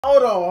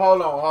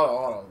Hold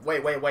on.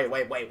 Wait.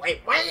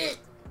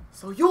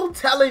 So you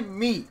telling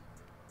me,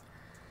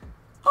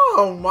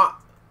 oh my,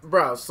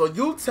 bro, so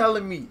you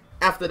telling me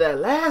after that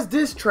last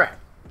diss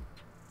track,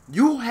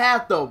 you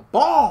had the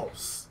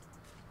balls,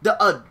 the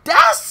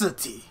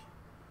audacity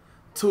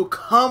to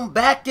come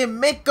back and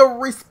make a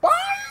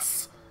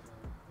response?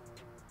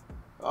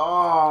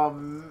 Oh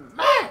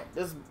man,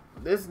 this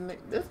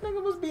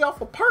nigga must be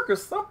off a perk or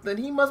something.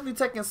 He must be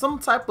taking some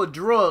type of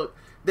drug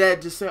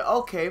that just said,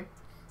 okay,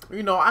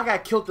 you know, I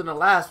got killed in the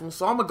last one,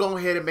 so I'm gonna go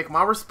ahead and make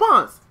my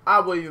response. I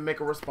wouldn't even make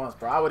a response,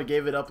 bro. I would have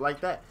gave it up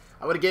like that.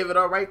 I would have gave it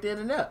up right then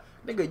and there.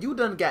 Nigga, you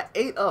done got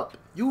ate up.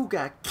 You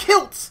got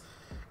killed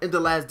in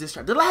the last diss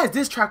track. The last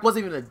diss track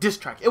wasn't even a diss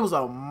track. It was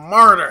a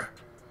murder.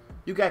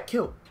 You got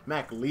killed,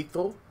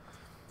 MacLetha.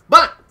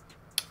 But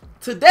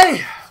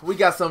today, we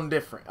got something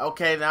different.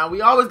 Okay, now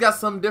we always got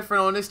something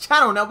different on this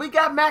channel. Now we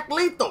got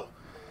MacLetha.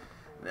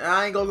 Now,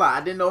 I ain't gonna lie.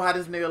 I didn't know how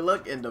this nigga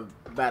look, and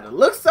by the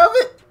looks of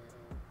it,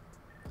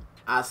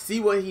 I see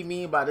what he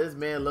mean by this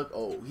man look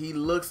old. He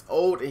looks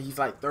old and he's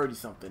like 30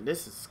 something.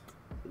 This is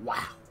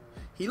wow.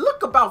 He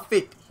look about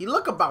 50. He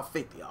look about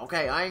 50.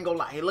 Okay, I ain't gonna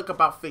lie. He look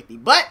about 50.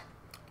 But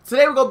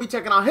today we're gonna be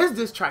checking out his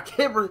diss track,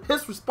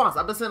 his response.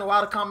 I've been seeing a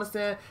lot of comments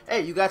saying,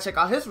 hey, you gotta check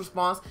out his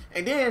response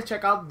and then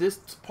check out this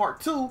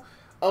part 2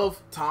 of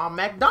Tom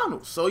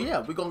MacDonald. So yeah,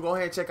 we're gonna go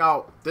ahead and check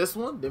out this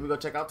one, then we're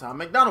gonna check out Tom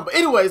MacDonald. But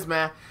anyways,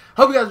 man,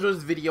 hope you guys enjoyed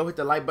this video. Hit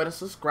the like button,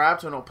 subscribe,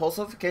 turn on post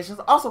notifications.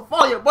 Also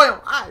follow your boy on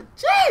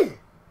IG.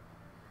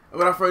 And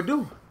without further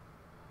ado,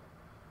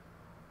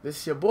 this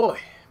is your boy,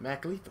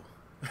 MacLetha.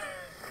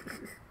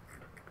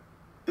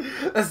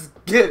 Let's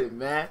get it,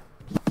 man.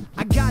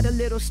 I got a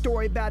little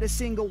story about a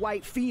single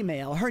white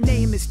female. Her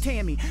name is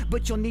Tammy,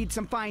 but you'll need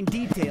some fine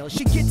details.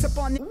 She gets up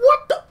on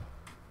the—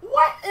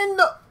 What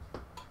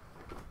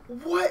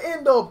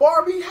in the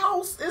Barbie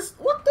house is,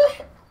 what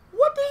the,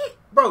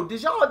 bro,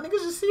 did y'all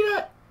niggas just see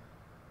that?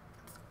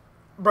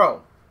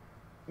 Bro,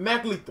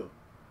 MacLetha.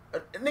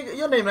 Nigga,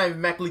 your name not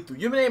even MacLetha.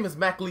 Your name is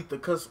MacLetha,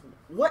 cause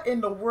what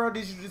in the world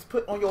did you just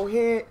put on your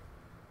head?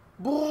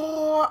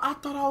 Boy, I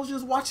thought I was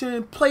just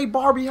watching Play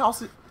Barbie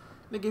house.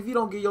 Nigga, if you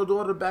don't get your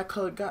daughter back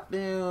her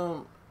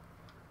goddamn,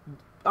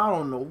 I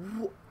don't know,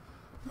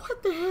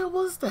 what the hell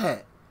was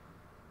that?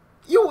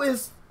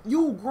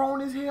 You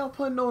grown as hell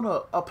putting on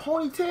a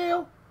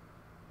ponytail?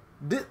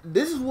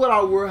 This is what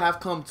our world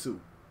have come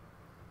to.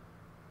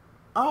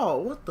 Oh,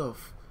 what the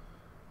f—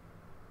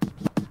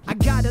 I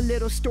got a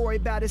little story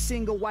about a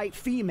single white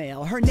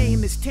female. Her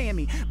name is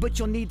Tammy, but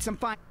you'll need some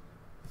fine—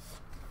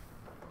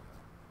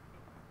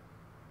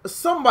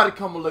 Somebody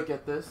come and look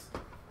at this.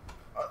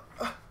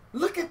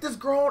 Look at this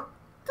grown—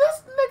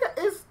 This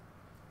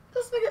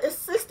nigga is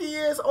 60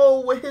 years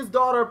old with his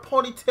daughter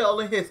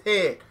ponytail in his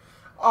head.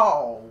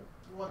 Oh,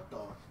 what the—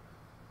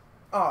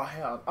 Oh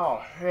hell,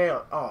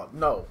 oh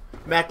no.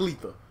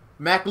 MacLetha,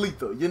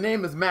 your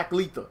name is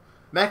MacLetha.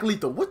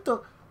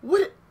 MacLetha,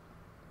 what?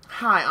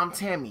 Hi, I'm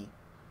Tammy.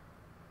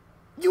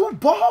 You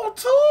bald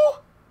too?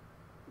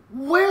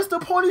 Where's the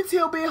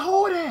ponytail being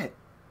hold at?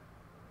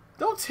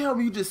 Don't tell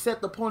me you just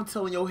set the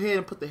ponytail in your head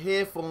and put the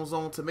headphones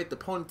on to make the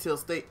ponytail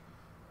stay.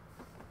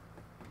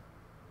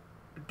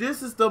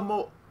 This is the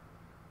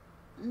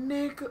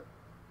nigga,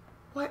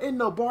 what in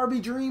the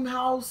Barbie dream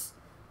house?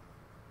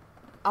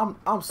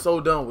 I'm so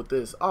done with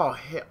this. Oh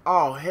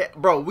hell,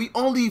 bro, we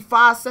only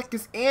 5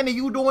 seconds in and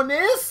you doing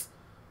this?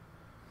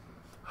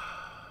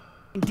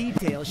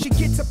 details. She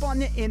gets up on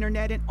the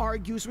internet and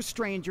argues with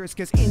strangers,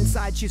 cause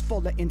inside she's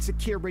full of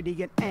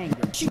insecurity and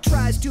anger. She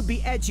tries to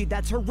be edgy,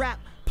 that's her rap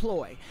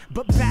ploy,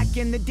 but back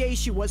in the day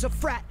she was a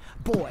frat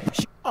boy.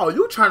 Oh,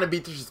 you trying to be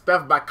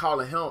disrespectful by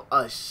calling him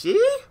a she?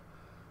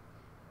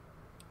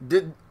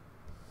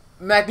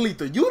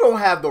 MacLetha, you don't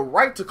have the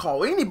right to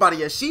call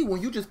anybody a she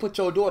when you just put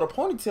your daughter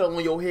ponytail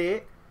on your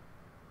head.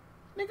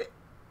 Nigga,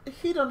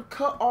 he done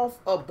cut off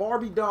a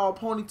Barbie doll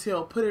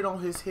ponytail, put it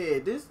on his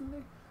head. This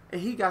nigga,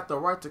 and he got the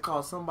right to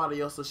call somebody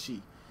else a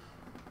she.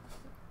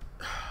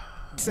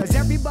 Says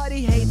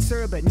everybody hates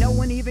her, but no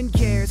one even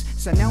cares.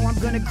 So now I'm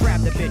gonna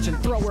grab the bitch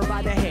and throw her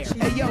by the hair.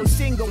 Hey yo,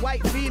 single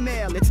white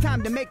female, it's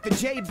time to make the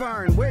J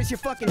burn. Where's your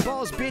fucking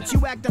balls, bitch?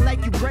 You acting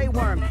like you Grey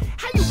Worm.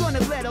 How you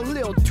gonna let a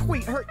little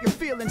tweet hurt your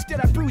feelings?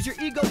 Did I bruise your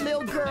ego,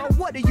 little girl?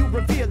 What are you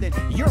revealing?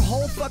 Your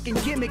whole fucking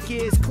gimmick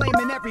is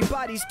claiming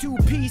everybody's too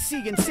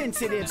PC and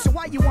sensitive. So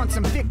why you want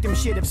some victim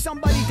shit? If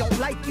somebody don't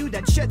like you,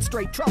 that shit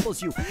straight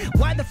troubles you.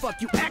 Why the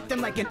fuck you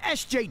acting like an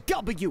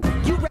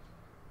SJW? You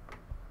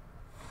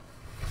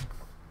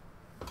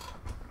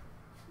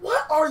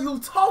What are you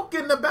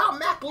talking about,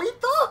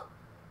 MacLetha?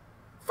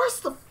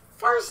 First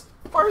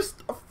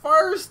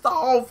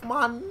off,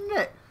 my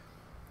neck.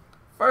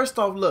 First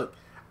off, look,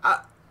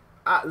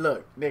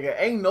 look, nigga,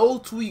 ain't no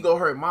tweet gonna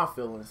hurt my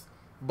feelings.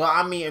 But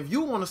I mean, if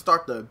you want to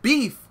start the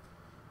beef,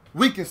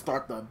 we can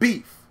start the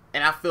beef.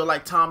 And I feel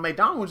like Tom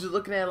MacDonald was just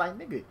looking at it like,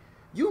 nigga,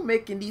 you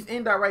making these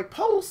indirect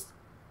posts.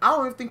 I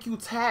don't even think you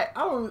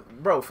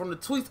bro, from the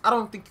tweets, I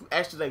don't think you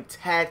actually like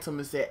tagged him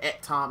and said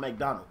at Tom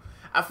MacDonald.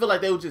 I feel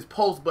like they would just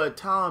post, but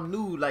Tom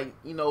knew, like,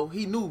 you know,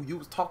 he knew you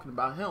was talking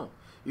about him.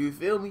 You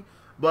feel me?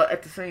 But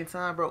at the same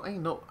time, bro,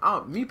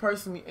 me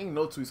personally, ain't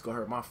no tweets gonna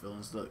hurt my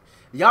feelings. Look,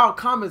 y'all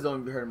comments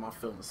don't even hurt my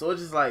feelings. So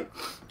it's just like,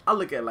 I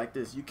look at it like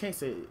this. You can't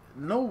say it.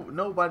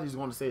 Nobody's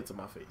gonna say it to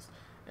my face.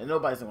 And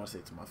nobody's gonna say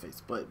it to my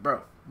face. But,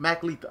 bro,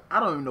 MacLetha, I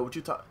don't even know what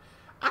you talk.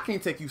 I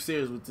can't take you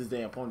serious with this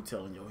damn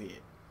ponytail in your head.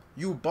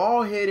 You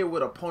bald-headed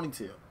with a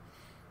ponytail.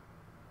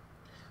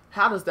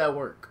 How does that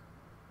work?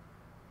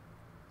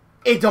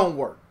 It don't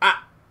work.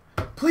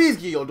 Please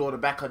give your daughter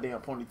back her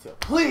damn ponytail.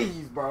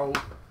 Please, bro.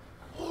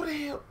 Oh,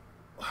 damn.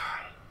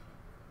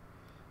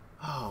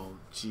 Oh,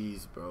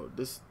 jeez, bro.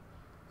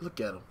 Look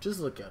at him. Just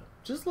look at him.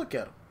 Just look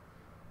at him.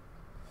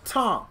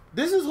 Tom,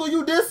 this is who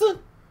you dissing?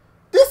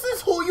 This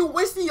is who you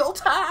wasting your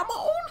time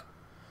on?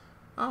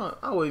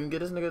 I wouldn't even get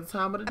this nigga the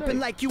time of the day.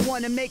 Like you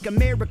want to make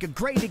America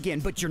great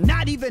again, but you're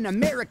not even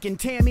American,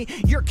 Tammy.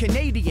 You're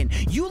Canadian.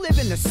 You live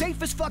in the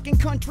safest fucking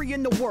country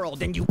in the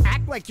world, and you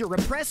act like you're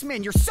impressed,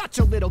 man. You're such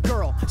a little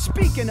girl.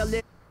 Speaking of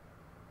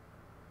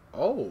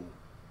Oh.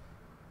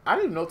 I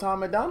didn't know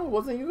Tom McDonald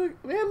wasn't even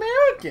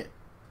American.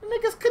 The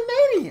nigga's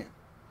Canadian.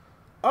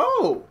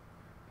 Oh.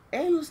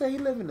 And you say he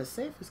live in the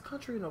safest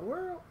country in the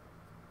world?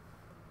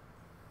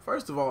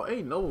 First of all,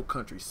 ain't no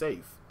country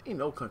safe. Ain't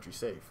no country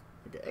safe.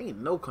 Nigga, ain't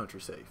no country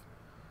safe.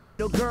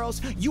 little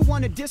girls, you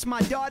want to diss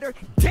my daughter?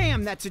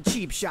 Damn, that's a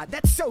cheap shot.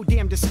 That's so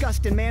damn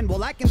disgusting, man.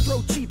 Well, I can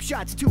throw cheap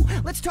shots too.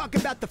 Let's talk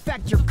about the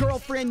fact your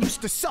girlfriend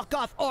used to suck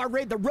off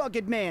R.A. the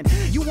Rugged Man.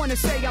 You want to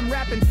say I'm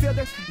rapping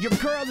filler? Your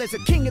girl is a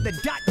king of the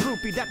dot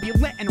groupie that be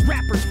letting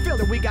rappers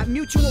filler. We got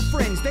mutual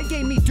friends. They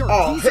gave me dirt.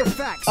 These are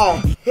facts.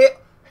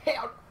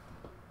 Hell.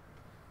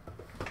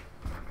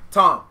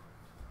 Tom,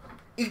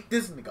 eat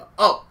this nigga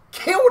up.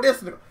 Kill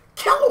this nigga.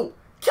 Kill.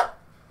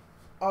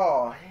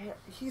 Oh, hell.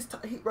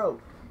 Bro.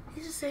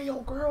 He just said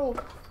your girl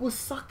was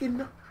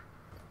sucking.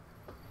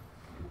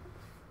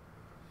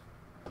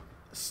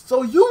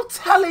 So you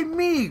telling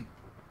me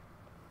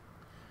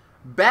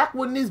back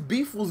when this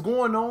beef was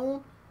going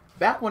on,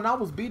 back when I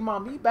was beating my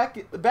meat,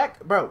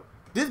 bro,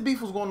 this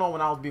beef was going on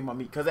when I was beating my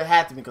meat because it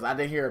had to be because I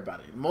didn't hear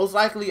about it. Most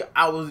likely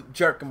I was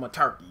jerking my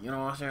turkey. You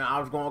know what I'm saying? I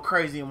was going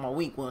crazy in my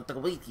week with the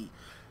weeky.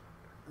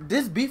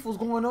 This beef was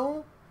going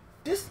on.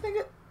 This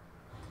nigga,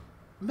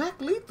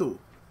 MacLetha.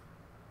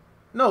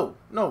 No.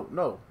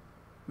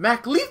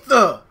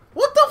 MacLetha!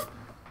 What the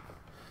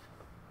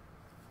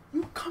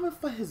you coming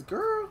for his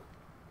girl?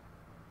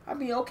 I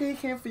mean, okay, he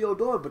came for your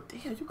daughter, but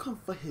damn, you come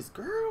for his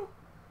girl?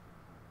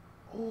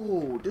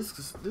 Oh, this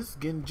is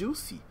getting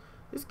juicy.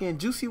 This is getting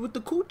juicy with the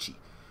coochie.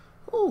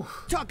 Ooh.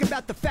 Talk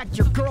about the fact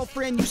your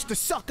girlfriend used to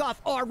suck off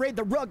R.A.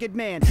 the Rugged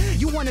Man.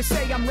 You want to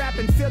say I'm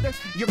rapping filler?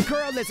 Your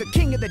girl is a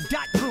king of the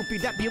dot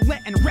groupie that be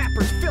letting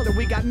rappers filler.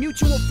 We got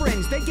mutual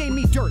friends. They gave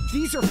me dirt.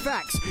 These are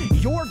facts.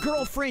 Your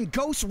girlfriend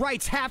ghost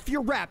writes half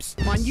your raps.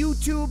 On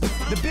YouTube,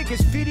 the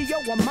biggest video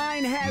of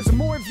mine has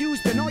more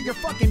views than all your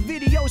fucking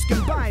videos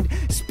combined.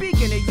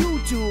 Speaking of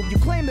YouTube, you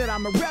claim that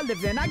I'm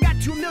irrelevant. I got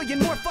 2 million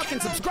more fucking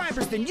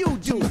subscribers than you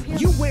do.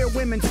 You wear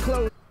women's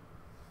clothes.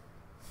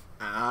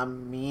 I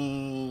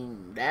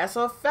mean, that's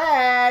a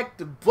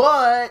fact,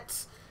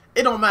 but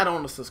it don't matter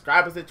on the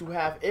subscribers that you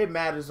have. It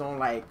matters on,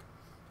 like,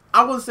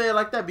 I wouldn't say it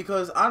like that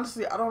because,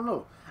 honestly, I don't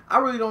know. I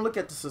really don't look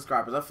at the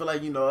subscribers. I feel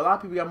like, you know, a lot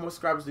of people got more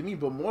subscribers than me,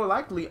 but more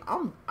likely,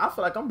 I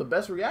feel like I'm the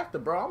best reactor,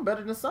 bro. I'm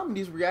better than some of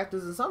these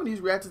reactors, and some of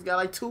these reactors got,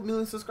 like, 2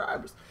 million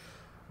subscribers.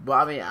 But,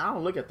 I mean, I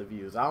don't look at the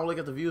views. I don't look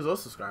at the views or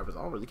subscribers.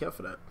 I don't really care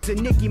for that. To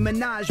Nicki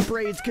Minaj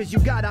braids, cause you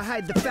gotta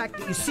hide the fact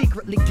that you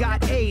secretly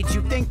got AIDS.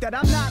 You think that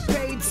I'm not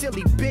paid?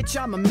 Silly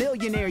bitch, I'm a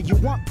millionaire. You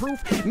want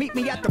proof? Meet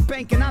me at the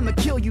bank and I'ma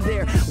kill you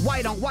there.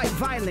 White on white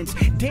violence.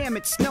 Damn,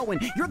 it's snowing.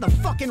 You're the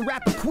fucking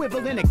rap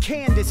equivalent of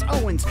Candace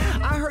Owens.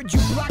 I heard you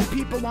block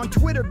people on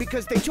Twitter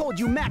because they told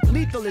you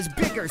MacLetha is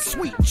bigger.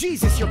 Sweet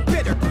Jesus, you're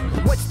bitter.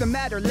 What's the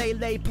matter,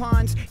 Lele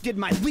Pons? Did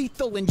my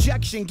lethal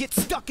injection get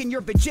stuck in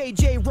your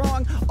vajayjay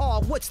wrong?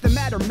 Oh, what's the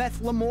matter, Meth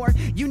Lamore?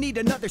 You need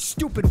another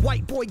stupid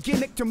white boy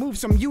gimmick to move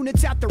some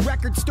units at the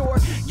record store?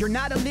 You're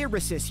not a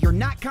lyricist, you're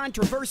not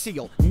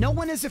controversial. No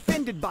one is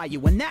offended by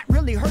you, and that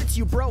really hurts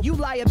you, bro. You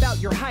lie about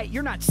your height,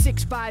 you're not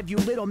 6'5", you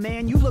little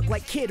man. You look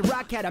like Kid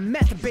Rock had a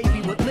meth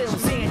baby with Lil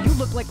Xan. You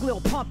look like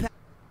Lil Pump.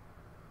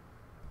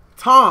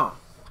 Tom,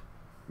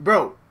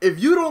 bro,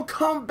 if you don't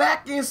come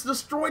back and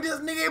destroy this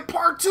nigga in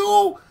part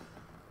 2,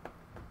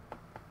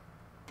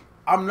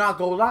 I'm not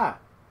gonna lie.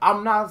 I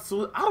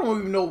don't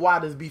even know why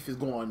this beef is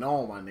going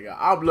on, my nigga.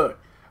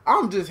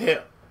 I'm just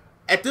here.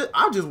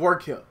 I just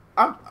work here.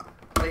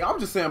 I'm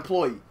just an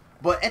employee.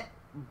 But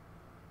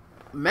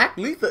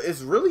MacLetha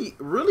is really,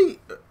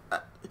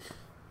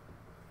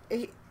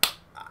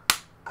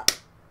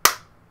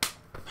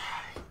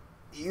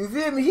 you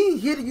feel me? He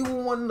hit you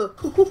with one of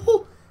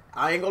the.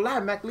 I ain't gonna lie,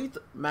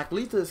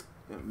 MacLetha is,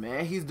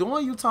 man, he's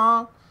doing you,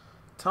 Tom.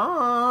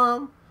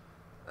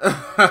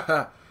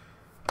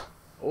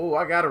 Oh,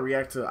 I gotta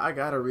react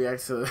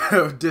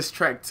to diss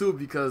track 2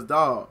 because,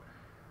 dog,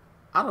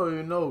 I don't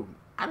even know.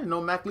 I didn't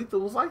know MacLetha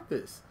was like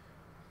this.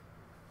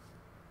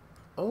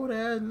 Oh,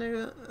 that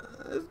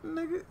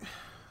nigga,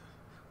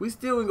 We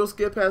still ain't gonna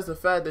skip past the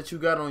fact that you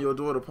got on your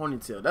daughter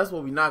ponytail. That's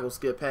what we not gonna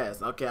skip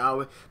past. Okay,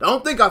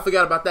 don't think I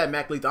forgot about that,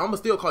 MacLetha. I'm gonna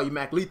still call you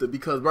MacLetha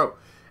because, bro,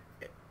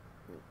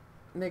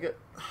 nigga,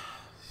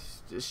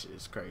 this shit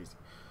is crazy.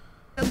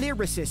 A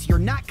lyricist, you're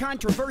not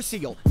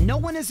controversial. No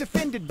one is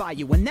offended by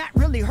you, and that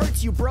really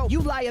hurts you, bro. You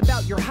lie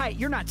about your height.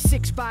 You're not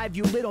 6'5",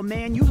 you little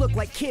man. You look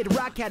like Kid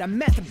Rock had a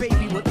meth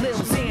baby with Lil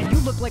Xan. You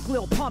look like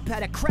Lil Pump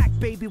had a crack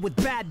baby with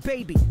Bad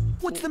Baby.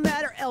 What's the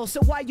matter, Elsa?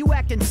 Why you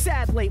acting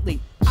sad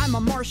lately? I'm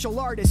a martial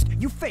artist.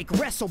 You fake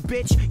wrestle,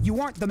 bitch.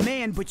 You aren't the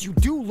man, but you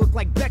do look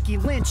like Becky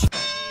Lynch.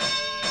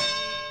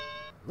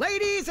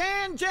 Ladies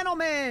and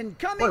gentlemen,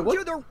 coming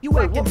to the... You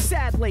acting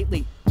sad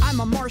lately. I'm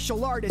a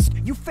martial artist.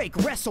 You fake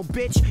wrestle,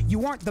 bitch.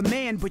 You aren't the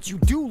man, but you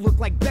do look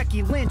like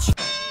Becky Lynch.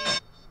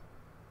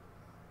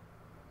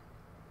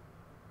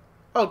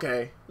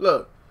 Okay,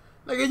 look.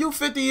 Nigga, you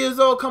 50 years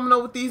old coming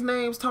up with these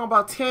names talking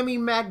about Tammy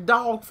Mac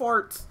dog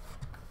farts.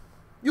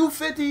 You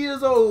 50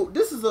 years old.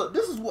 This is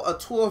what a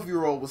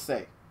 12-year-old would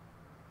say.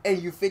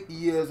 And you 50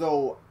 years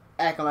old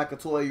acting like a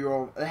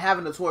 12-year-old,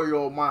 having a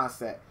 12-year-old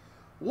mindset.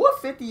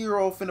 What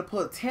 50-year-old finna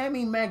put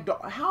Tammy Mac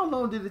dog? How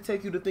long did it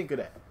take you to think of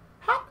that?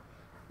 How?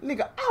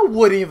 Nigga, I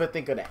wouldn't even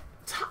think of that.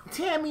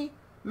 Tammy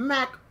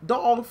Mac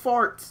dog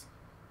farts.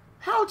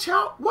 How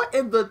what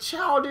in the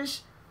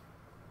childish?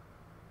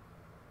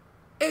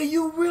 And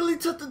you really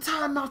took the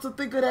time out to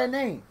think of that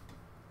name.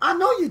 I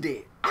know you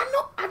did.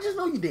 I just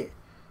know you did.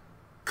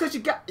 Cause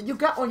you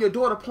got on your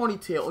daughter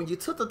ponytail and you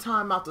took the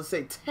time out to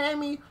say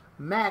Tammy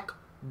Mac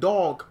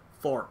dog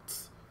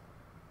farts.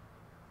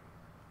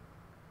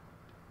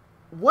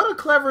 What a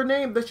clever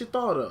name that you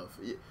thought of.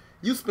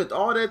 You spent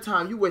all that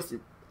time. You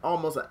wasted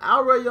almost an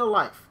hour of your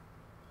life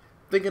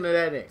thinking of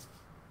that name.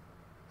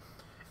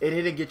 It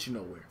didn't get you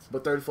nowhere,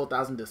 but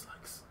 34,000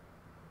 dislikes.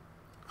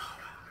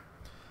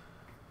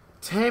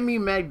 Tammy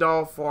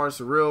MacDog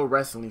farts real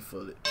wrestling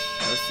footage.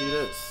 Let's see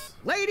this.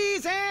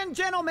 Ladies and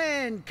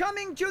gentlemen,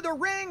 coming to the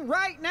ring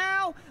right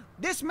now,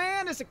 this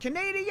man is a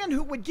Canadian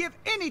who would give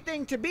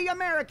anything to be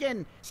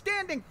American.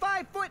 Standing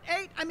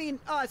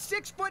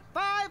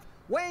 6'5",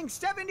 weighing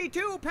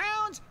 72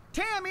 pounds,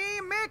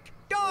 Tammy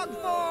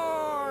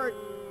McDogfart.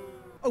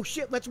 Oh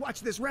shit, let's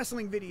watch this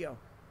wrestling video.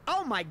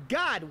 Oh my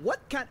god,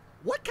 what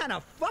kind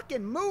of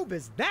fucking move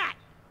is that?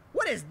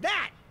 What is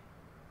that?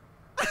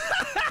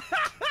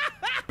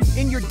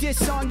 In your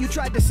diss song, you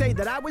tried to say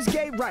that I was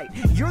gay, right?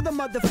 You're the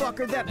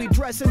motherfucker that be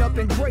dressing up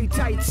in gray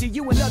tights so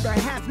you and other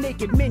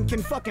half-naked men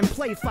can fucking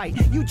play fight.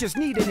 You just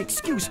need an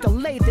excuse to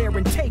lay there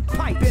and take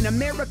pipe. In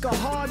America,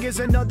 hog is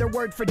another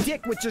word for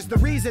dick, which is the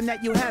reason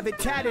that you have it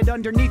tatted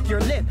underneath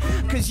your lip.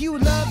 Cause you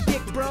love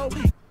dick, bro.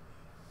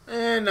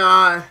 And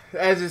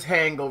that's just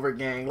hangover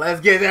gang.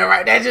 Let's get that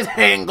right. That's just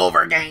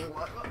hangover gang.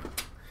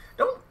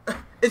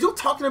 Is you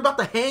talking about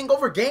the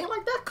hangover gang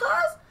like that,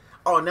 cuz?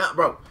 Oh, now,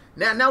 bro.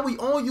 Now we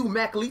on you,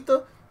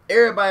 MacLetha.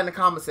 Everybody in the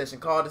comment section,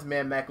 call this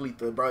man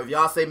MacLetha, bro. If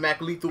y'all say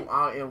MacLetha,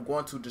 I am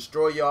going to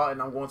destroy y'all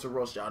and I'm going to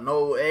roast y'all.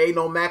 No, it ain't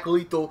no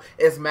MacLetha.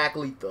 It's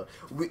MacLetha.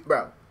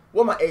 Bro,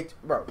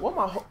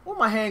 what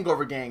my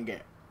hangover gang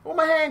at? What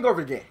my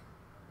hangover gang?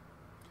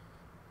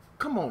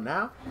 Come on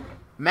now,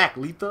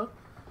 MacLetha.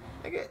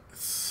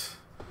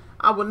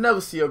 I would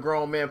never see a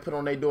grown man put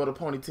on their daughter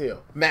ponytail.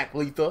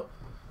 MacLetha.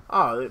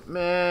 Oh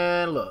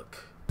man, look.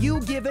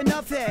 You give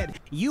enough head.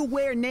 You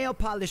wear nail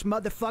polish,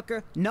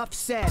 motherfucker. Nuff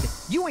said.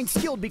 You ain't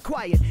skilled, be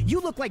quiet. You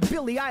look like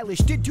Billie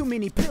Eilish did too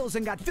many pills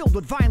and got filled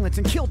with violence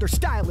and killed her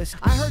stylist.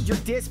 I heard your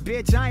diss,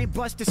 bitch. I ain't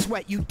bust a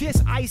sweat. You diss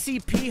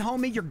ICP,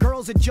 homie. Your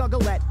girl's a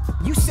juggalette.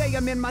 You say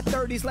I'm in my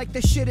 30s like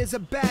this shit is a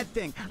bad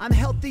thing. I'm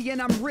healthy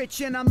and I'm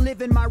rich and I'm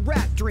living my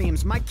rap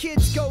dreams. My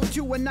kids go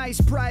to a nice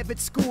private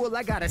school.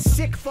 I got a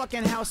sick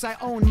fucking house. I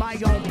own my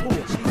own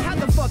pool. How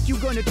the fuck you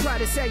gonna try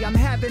to say I'm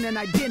having an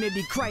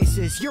identity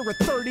crisis? You're a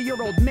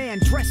 30-year-old man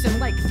dressing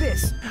like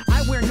this.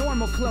 I wear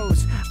normal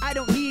clothes. I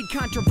don't need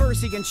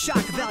controversy and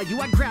shock value.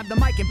 I grab the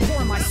mic and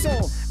pour my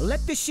soul.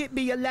 Let this shit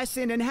be a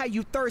lesson in how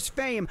you thirst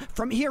fame.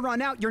 From here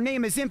on out, your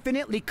name is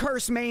infinitely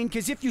cursed, man.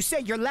 Cause if you say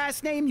your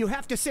last name, you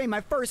have to say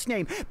my first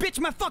name. Bitch,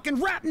 my fucking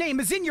rap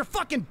name is in your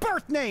fucking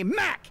birth name,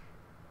 Mac.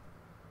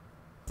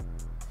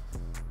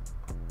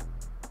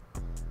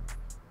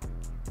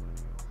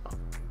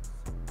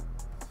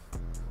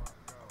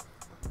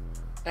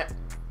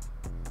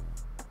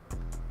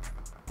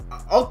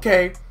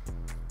 Okay,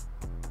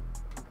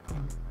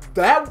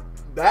 that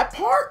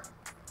part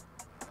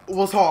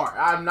was hard.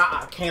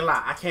 I can't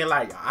lie,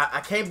 y'all.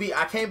 I can't be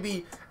a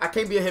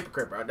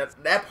hypocrite, bro.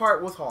 That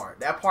part was hard.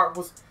 That part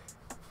was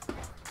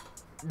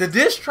the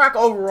diss track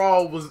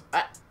overall was.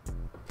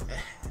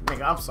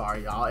 Nigga, I'm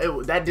sorry,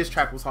 y'all. That diss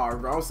track was hard,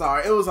 bro. I'm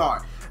sorry, it was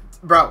hard,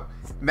 bro.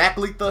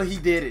 MacLetha, he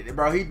did it,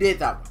 bro. He did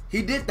that one.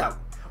 He did that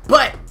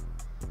one.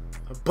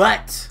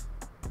 But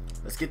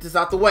let's get this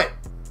out the way.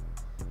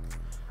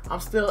 I'm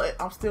still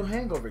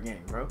hangover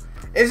gang, bro.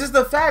 It's just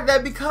the fact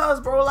that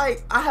because, bro,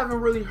 like, I haven't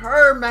really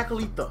heard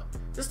MacLetha.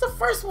 This is the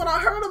first one I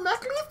heard of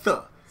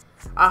MacLetha.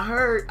 I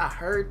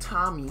heard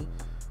Tommy,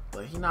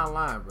 but he not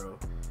lying, bro.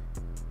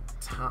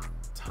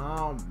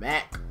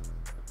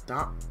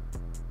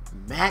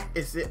 Mac,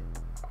 is it?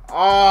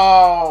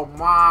 Oh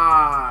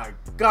my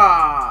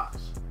gosh.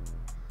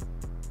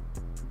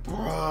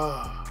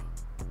 Bruh.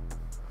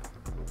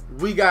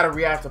 We gotta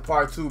react to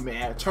part 2,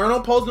 man. Turn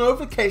on post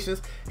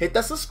notifications. Hit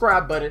that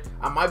subscribe button.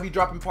 I might be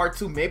dropping part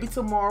 2, maybe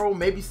tomorrow,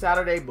 maybe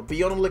Saturday, but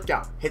be on the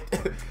lookout. Hit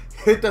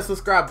that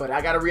subscribe button. I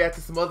gotta react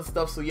to some other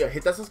stuff, so yeah,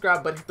 hit that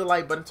subscribe button, hit the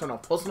like button, turn on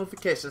post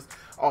notifications.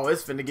 Oh,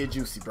 it's finna get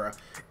juicy, bro.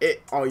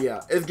 Oh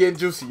yeah, it's getting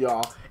juicy,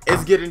 y'all.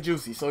 It's getting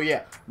juicy. So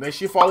yeah, make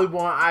sure you follow me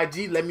on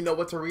IG. Let me know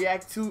what to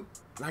react to.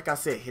 Like I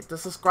said, hit the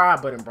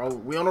subscribe button, bro.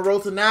 We on the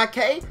road to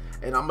 9K,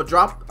 and I'm gonna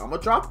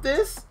drop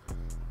this.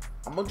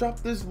 I'm gonna drop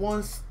this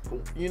once,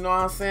 you know what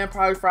I'm saying,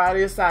 probably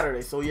Friday or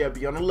Saturday. So yeah,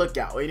 be on the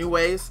lookout.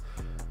 Anyways,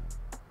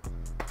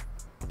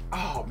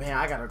 oh man,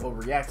 I gotta go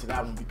react to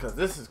that one because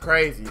this is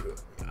crazy.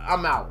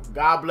 I'm out.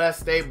 God bless,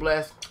 stay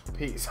blessed,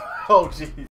 peace. Oh geez.